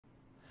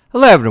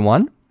Hello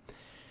everyone.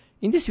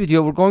 In this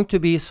video we're going to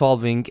be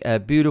solving a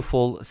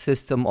beautiful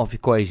system of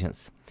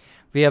equations.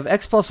 We have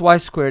x plus y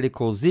squared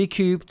equals z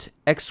cubed,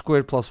 x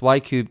squared plus y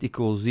cubed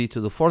equals z to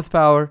the fourth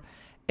power,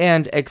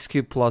 and x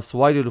cubed plus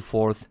y to the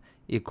fourth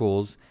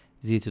equals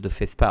z to the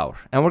fifth power.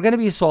 And we're going to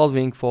be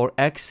solving for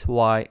x,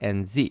 y,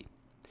 and z.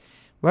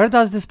 Where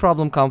does this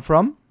problem come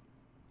from?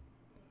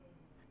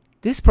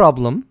 This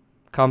problem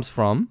comes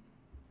from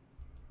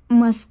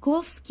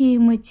Московские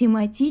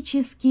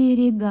математические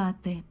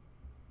регаты.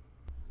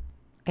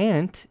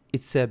 And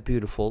it's a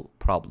beautiful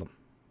problem.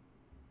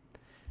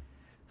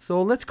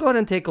 So let's go ahead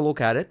and take a look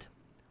at it.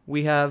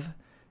 We have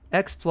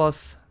x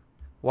plus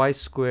y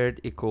squared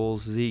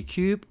equals z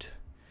cubed,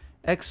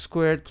 x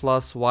squared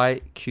plus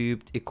y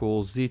cubed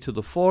equals z to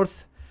the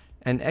fourth,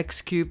 and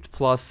x cubed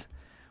plus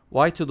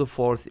y to the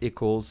fourth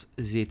equals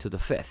z to the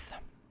fifth.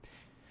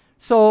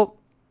 So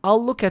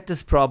I'll look at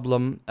this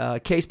problem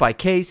case by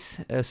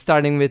case,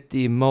 starting with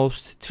the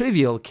most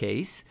trivial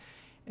case,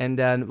 and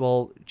then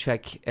we'll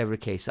check every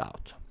case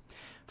out.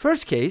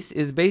 First case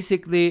is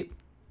basically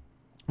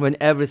when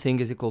everything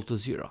is equal to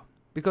 0.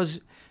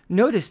 Because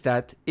notice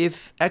that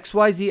if x,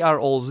 y, z are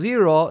all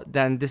 0,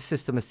 then this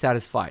system is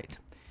satisfied.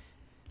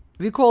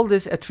 We call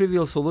this a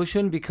trivial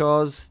solution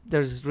because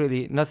there's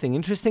really nothing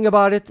interesting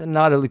about it.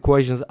 Not all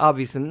equations,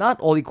 obviously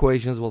not all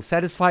equations will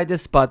satisfy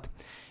this, but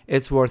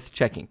it's worth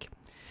checking.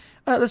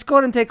 Let's go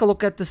ahead and take a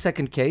look at the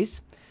second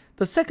case.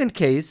 The second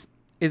case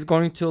is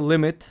going to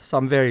limit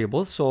some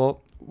variables,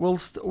 so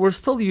we're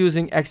still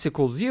using x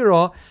equals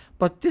 0,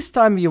 but this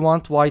time we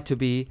want y to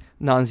be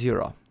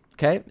non-zero,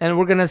 okay? And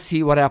we're gonna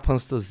see what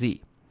happens to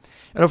z.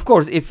 And of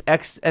course, if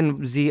x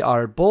and z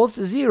are both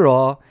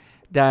 0,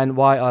 then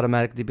y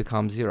automatically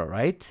becomes 0,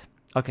 right?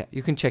 Okay,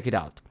 you can check it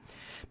out.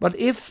 But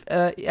if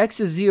x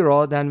is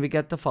 0, then we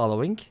get the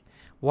following: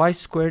 y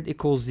squared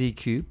equals z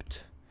cubed,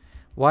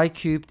 y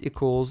cubed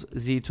equals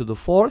z to the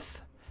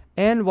fourth,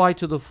 and y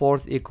to the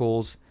fourth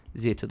equals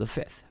z to the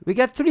fifth. We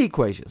get three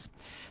equations.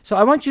 So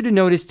I want you to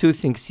notice two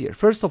things here.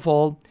 First of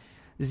all,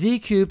 z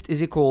cubed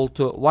is equal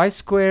to y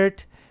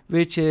squared,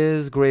 which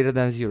is greater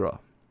than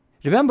 0.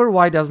 Remember,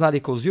 y does not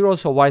equal 0,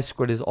 so y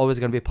squared is always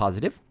going to be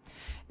positive.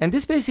 And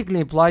this basically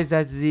implies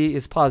that z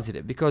is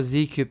positive because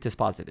z cubed is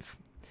positive.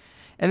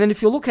 And then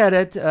if you look at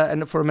it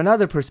and from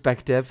another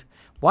perspective,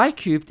 y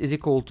cubed is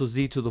equal to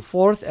z to the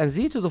fourth, and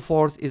z to the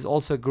fourth is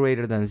also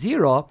greater than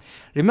 0.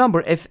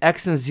 Remember, if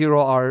x and z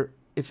are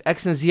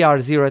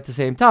 0 at the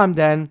same time,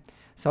 then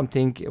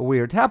something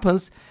weird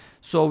happens.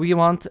 So we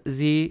want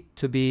z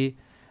to be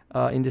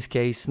in this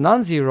case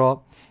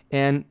non-zero,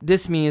 and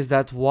this means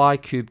that y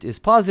cubed is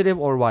positive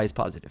or y is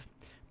positive.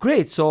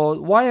 Great, so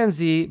y and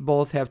z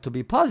both have to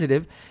be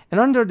positive,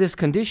 and under this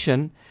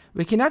condition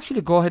we can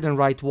actually go ahead and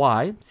write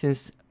y.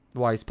 Since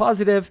y is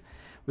positive,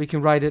 we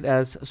can write it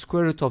as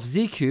square root of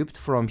z cubed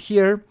from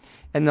here,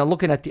 and now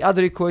looking at the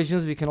other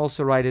equations, we can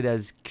also write it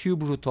as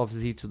cube root of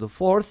z to the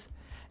fourth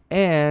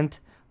and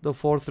the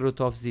fourth root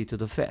of z to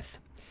the fifth.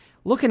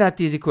 Looking at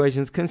these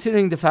equations,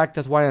 considering the fact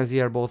that y and z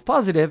are both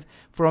positive,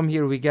 from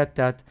here we get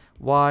that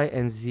y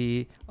and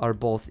z are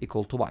both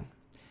equal to 1.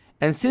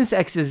 And since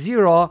x is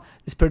 0,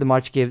 this pretty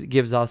much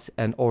gives us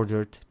an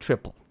ordered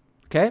triple.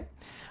 Okay?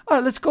 All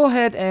right, let's go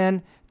ahead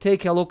and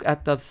take a look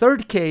at the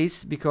third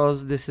case,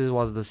 because this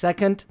was the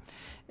second.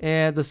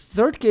 And the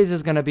third case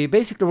is going to be,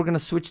 basically we're going to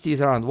switch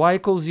these around. Y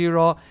equals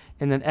 0,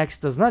 and then x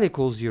does not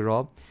equal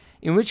 0.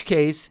 In which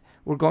case,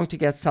 we're going to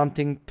get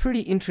something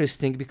pretty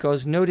interesting,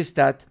 because notice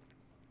that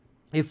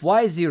if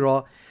y is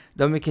 0,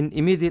 then we can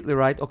immediately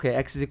write, okay,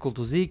 x is equal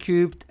to z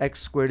cubed,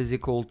 x squared is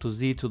equal to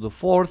z to the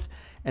fourth,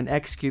 and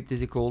x cubed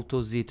is equal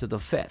to z to the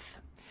fifth.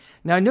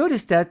 Now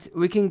notice that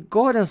we can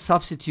go ahead and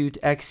substitute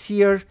x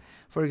here.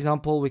 For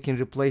example, we can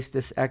replace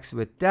this x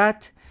with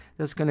that.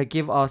 That's going to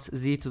give us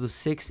z to the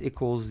sixth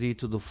equals z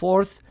to the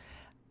fourth,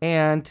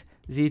 and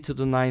z to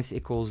the ninth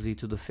equals z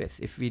to the fifth,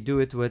 if we do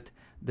it with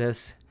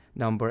this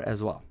number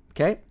as well.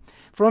 Okay?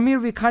 From here,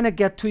 we kind of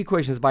get two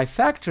equations. By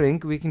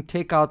factoring, we can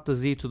take out the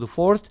z to the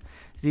fourth.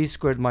 Z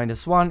squared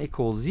minus 1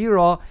 equals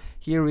 0.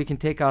 Here, we can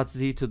take out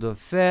z to the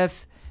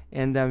fifth,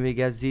 and then we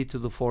get z to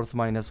the fourth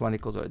minus 1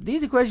 equals 0.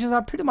 These equations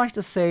are pretty much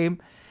the same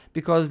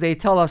because they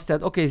tell us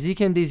that, okay, z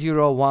can be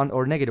 0, 1,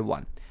 or negative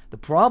 1. The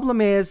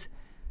problem is,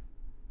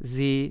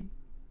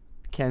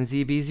 can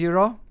z be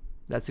 0?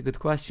 That's a good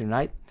question,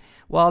 right?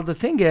 Well, the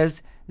thing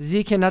is,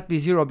 z cannot be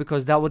 0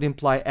 because that would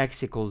imply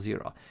x equals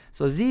 0.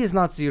 So z is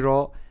not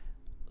 0.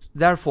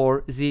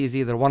 Therefore, z is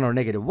either 1 or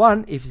negative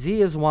 1. If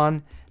z is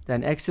 1,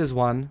 then x is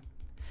 1.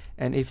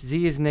 And if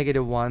z is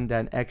negative 1,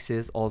 then x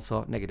is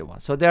also negative 1.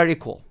 So they're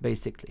equal,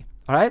 basically.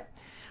 All right?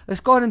 Let's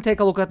go ahead and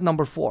take a look at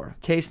number 4.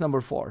 Case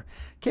number 4.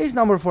 Case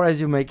number 4, as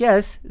you may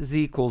guess,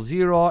 z equals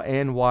 0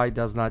 and y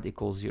does not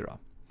equal 0.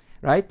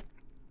 Right?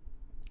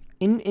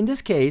 In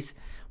this case,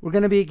 we're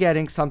going to be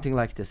getting something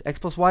like this. X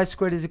plus y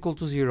squared is equal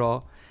to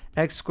 0.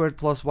 X squared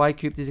plus y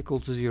cubed is equal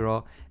to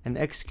 0. And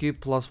x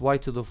cubed plus y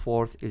to the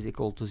fourth is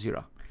equal to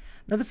 0.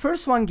 Now the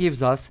first one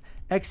gives us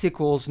x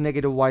equals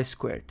negative y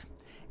squared.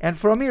 And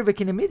from here we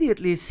can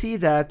immediately see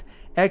that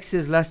x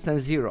is less than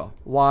 0.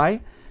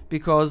 Why?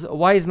 because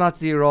y is not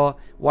 0,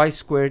 y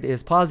squared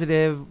is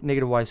positive,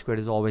 negative y squared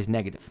is always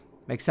negative.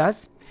 Make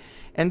sense?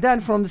 And then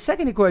from the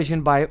second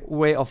equation, by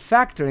way of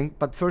factoring,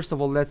 but first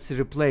of all, let's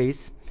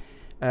replace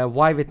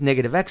y with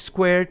negative x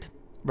squared,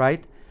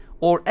 right?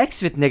 Or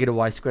x with negative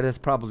y squared. That's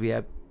probably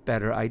a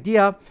better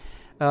idea.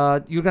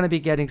 You're going to be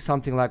getting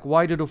something like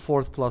y to the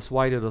fourth plus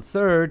y to the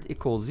third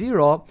equals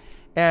 0.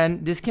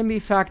 And this can be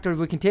factored.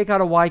 We can take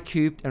out a y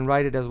cubed and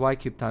write it as y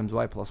cubed times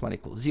y plus 1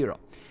 equals 0.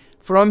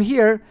 From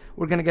here,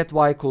 we're going to get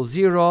y equals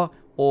 0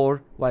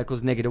 or y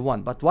equals negative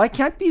 1. But y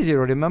can't be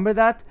 0, remember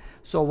that?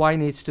 So y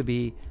needs to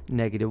be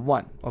negative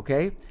 1,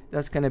 okay?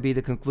 That's going to be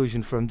the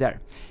conclusion from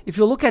there. If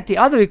you look at the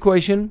other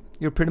equation,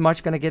 you're pretty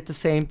much going to get the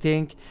same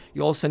thing.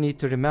 You also need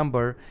to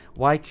remember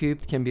y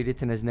cubed can be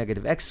written as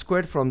negative x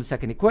squared from the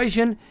second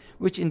equation,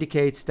 which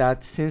indicates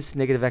that since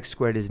negative x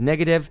squared is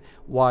negative,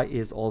 y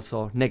is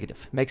also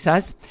negative. Make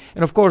sense?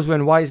 And of course,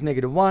 when y is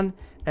negative 1,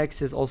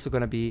 x is also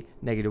going to be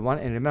negative 1.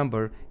 And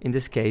remember, in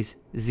this case,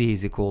 z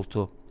is equal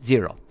to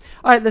 0.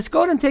 All right, let's go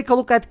ahead and take a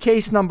look at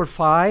case number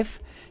 5.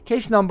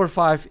 Case number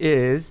 5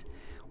 is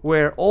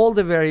where all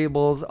the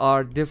variables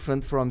are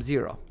different from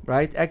 0,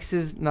 right? X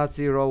is not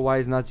 0, y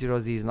is not 0,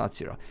 z is not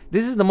 0.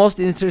 This is the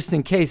most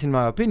interesting case in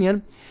my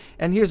opinion.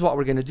 And here's what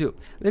we're going to do.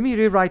 Let me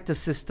rewrite the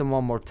system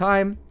one more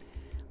time.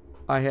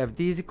 I have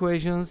these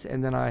equations,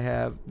 and then I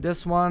have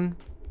this one.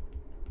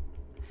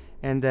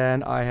 And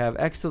then I have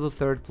x to the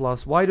third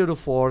plus y to the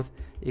fourth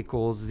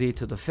equals z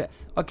to the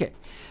fifth. Okay,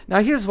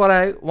 now here's what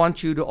I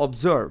want you to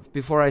observe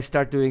before I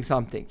start doing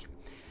something.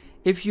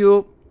 If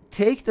you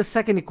take the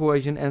second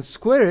equation and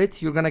square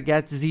it, you're going to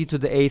get z to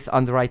the eighth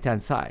on the right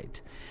hand side.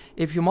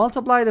 If you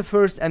multiply the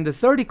first and the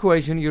third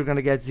equation, you're going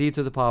to get z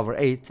to the power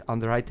 8 on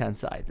the right hand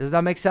side. Does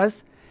that make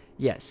sense?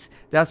 Yes,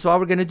 that's what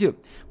we're going to do.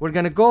 We're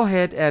going to go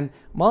ahead and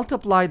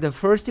multiply the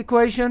first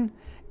equation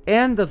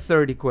and the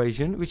third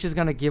equation, which is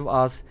going to give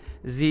us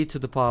z to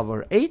the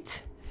power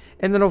 8.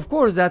 And then of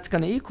course that's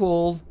going to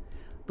equal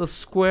the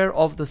square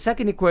of the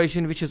second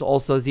equation, which is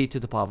also z to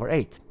the power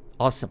 8.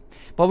 Awesome.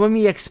 But when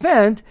we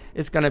expand,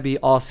 it's going to be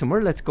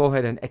awesomer. Let's go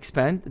ahead and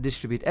expand,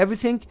 distribute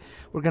everything.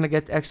 We're going to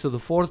get x to the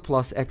fourth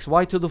plus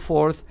xy to the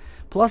fourth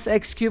plus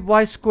x cubed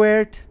y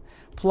squared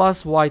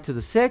plus y to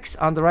the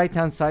sixth. On the right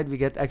hand side, we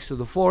get x to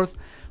the fourth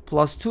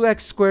plus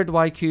 2x squared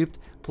y cubed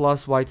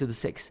plus y to the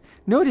sixth.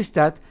 Notice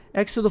that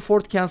x to the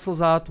fourth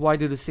cancels out, y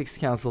to the sixth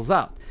cancels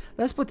out.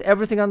 Let's put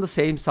everything on the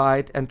same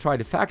side and try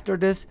to factor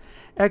this.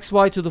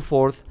 Xy to the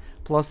fourth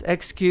plus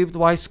x cubed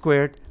y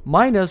squared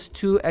minus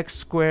 2x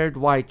squared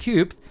y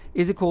cubed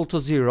is equal to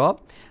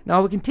 0.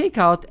 Now we can take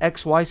out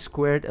xy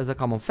squared as a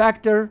common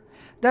factor.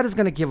 That is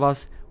going to give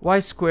us y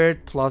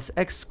squared plus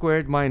x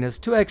squared minus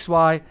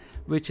 2xy,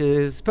 which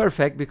is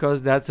perfect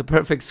because that's a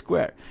perfect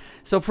square.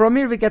 So from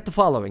here we get the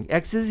following.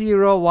 X is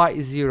 0, y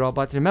is 0,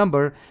 but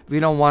remember, we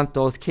don't want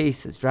those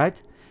cases,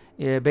 right?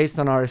 Based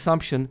on our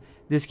assumption,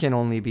 this can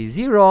only be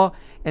 0,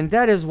 and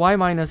that is y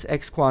minus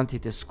x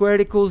quantity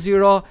squared equals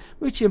 0,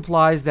 which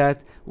implies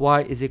that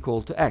y is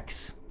equal to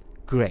x.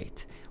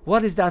 Great.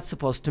 What is that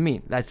supposed to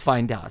mean? Let's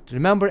find out.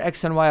 Remember,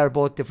 x and y are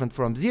both different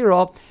from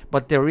 0,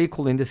 but they're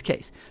equal in this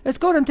case. Let's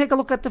go ahead and take a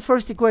look at the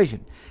first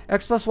equation.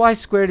 X plus y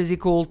squared is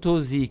equal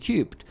to z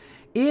cubed.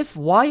 If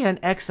y and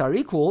x are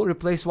equal,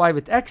 replace y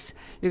with x,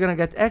 you're going to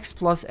get x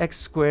plus x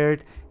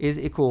squared is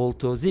equal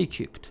to z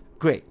cubed.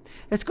 Great.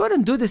 Let's go ahead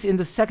and do this in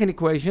the second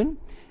equation.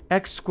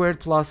 X squared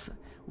plus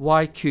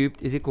y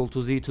cubed is equal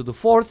to z to the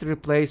fourth.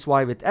 Replace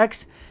y with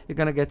x. You're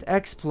going to get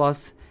x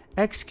plus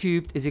x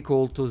cubed is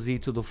equal to z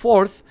to the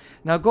fourth.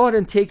 Now go ahead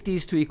and take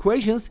these two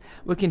equations.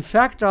 We can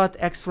factor out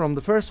x from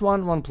the first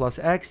one. 1 plus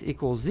x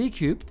equals z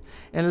cubed.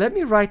 And let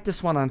me write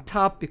this one on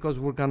top because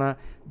we're going to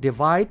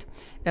divide.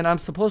 And I'm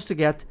supposed to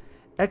get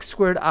x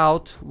squared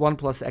out, 1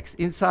 plus x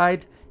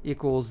inside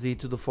equals z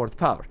to the fourth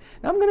power.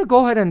 Now I'm going to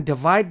go ahead and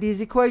divide these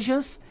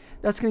equations.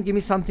 That's going to give me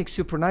something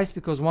super nice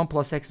because 1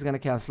 plus x is going to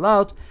cancel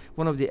out.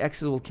 One of the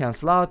x's will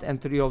cancel out and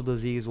 3 of the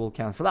z's will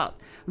cancel out,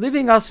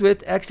 leaving us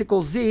with x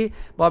equals z,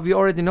 but we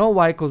already know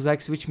y equals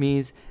x, which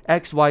means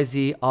x, y,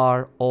 z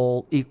are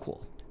all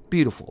equal.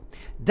 Beautiful.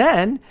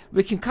 Then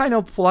we can kind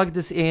of plug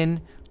this in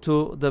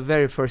to the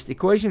very first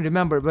equation.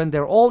 Remember, when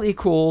they're all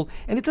equal,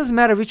 and it doesn't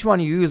matter which one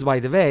you use,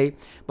 by the way,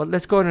 but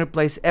let's go ahead and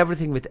replace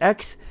everything with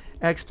x.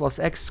 X plus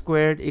x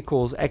squared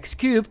equals x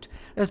cubed.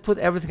 Let's put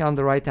everything on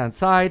the right hand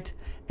side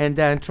and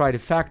then try to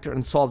factor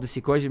and solve this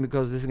equation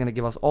because this is going to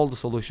give us all the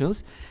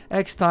solutions.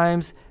 X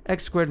times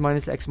x squared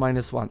minus x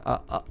minus 1.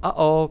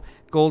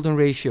 Golden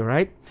ratio,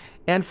 right?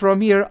 And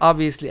from here,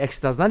 obviously, x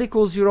does not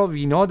equal 0.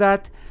 We know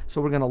that. So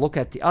we're going to look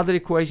at the other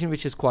equation,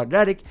 which is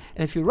quadratic.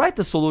 And if you write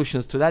the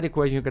solutions to that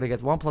equation, you're going to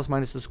get 1 plus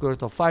minus the square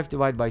root of 5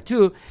 divided by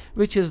 2,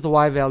 which is the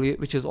y value,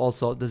 which is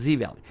also the z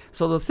value.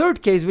 So the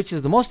third case, which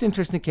is the most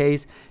interesting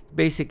case,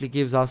 basically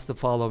gives us the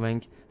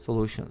following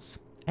solutions.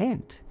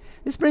 And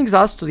this brings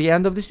us to the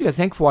end of this video.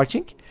 Thank you for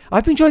watching. I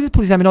hope you enjoyed it.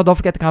 Please let me know. Don't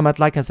forget to comment,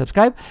 like, and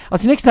subscribe. I'll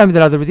see you next time with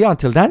another video.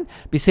 Until then,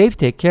 be safe,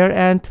 take care,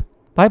 and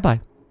bye-bye.